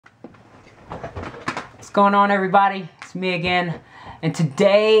What's going on, everybody? It's me again, and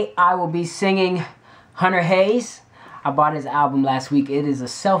today I will be singing Hunter Hayes. I bought his album last week. It is a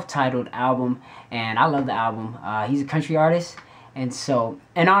self-titled album, and I love the album. He's a country artist, and so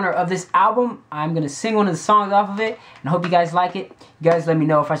in honor of this album, I'm gonna sing one of the songs off of it, and I hope you guys like it. You guys let me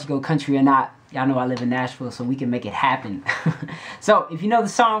know if I should go country or not. Y'all know I live in Nashville, so we can make it happen. So if you know the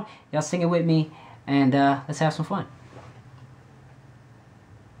song, y'all sing it with me, and let's have some fun.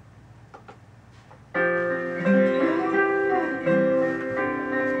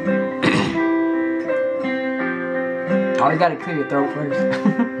 Always gotta clear your throat first.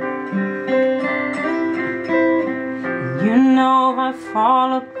 You know I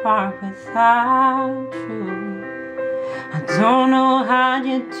fall apart without you. I don't know how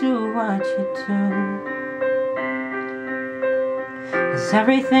you do what you do. 'Cause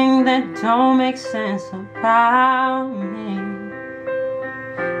everything that don't make sense about me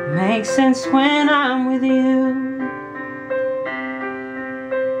makes sense when I'm with you.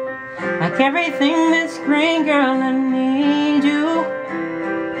 Like everything that's green, girl, I need you.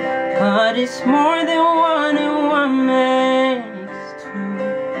 But it's more than one and one makes two.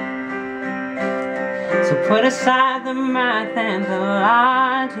 So put aside the math and the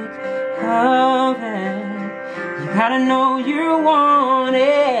logic of it. You gotta know you want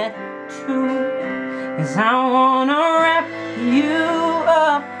it too. 'Cause I wanna wrap you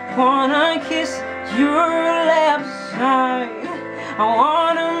up, wanna kiss your lips. I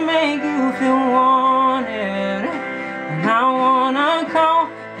wanna make you feel wanted, and I wanna call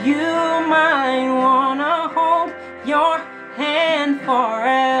you mine. Wanna hold your hand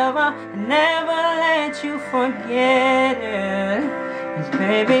forever, and never let you forget it. 'Cause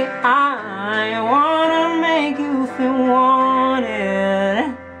baby, I wanna make you feel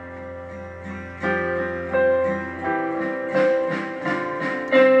wanted.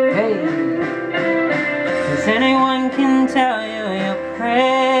 Hey, 'cause anyone can tell you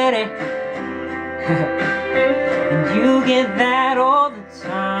pretty. And you get that all the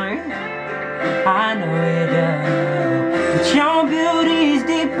time. I know you do. But your beauty's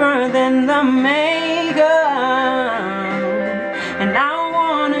deeper than the makeup. And I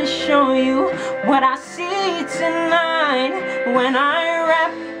wanna show you what I see tonight when I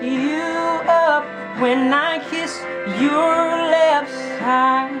wrap you up, when I kiss your lips.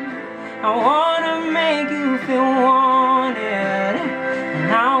 I wanna make you feel wanted, and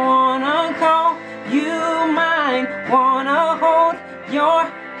I wanna call you mine. Wanna hold your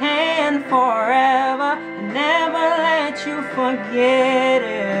hand forever, and never let you forget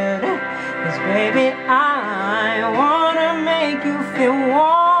it. 'Cause baby, I wanna make you feel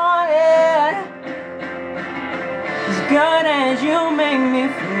wanted. As good as you make me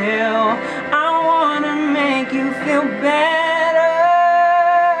feel, I wanna make you feel better.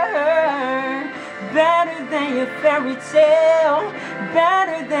 Better than your fairy tale,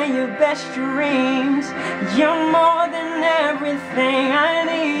 better than your best dreams. You're more than everything I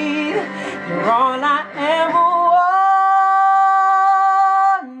need. You're all I ever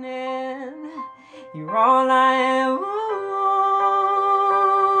wanted. You're all I ever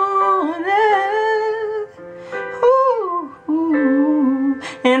wanted. Ooh, ooh.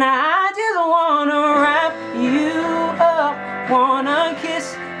 And I just wanna wrap you up, wanna kiss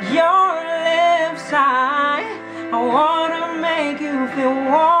your lips. I wanna make you feel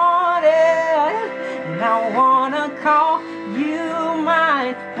wanted, and I wanna call you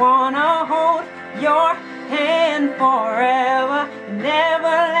mine. Wanna hold your hand forever,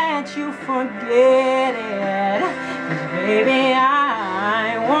 never let you forget it. 'Cause baby,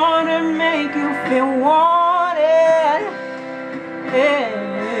 I wanna make you feel wanted. Hey,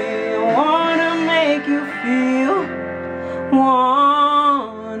 I wanna make you feel wanted.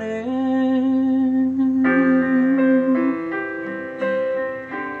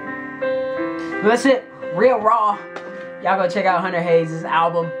 That's it, real raw. Y'all go check out Hunter Hayes'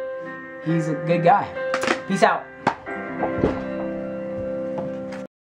 album. He's a good guy. Peace out.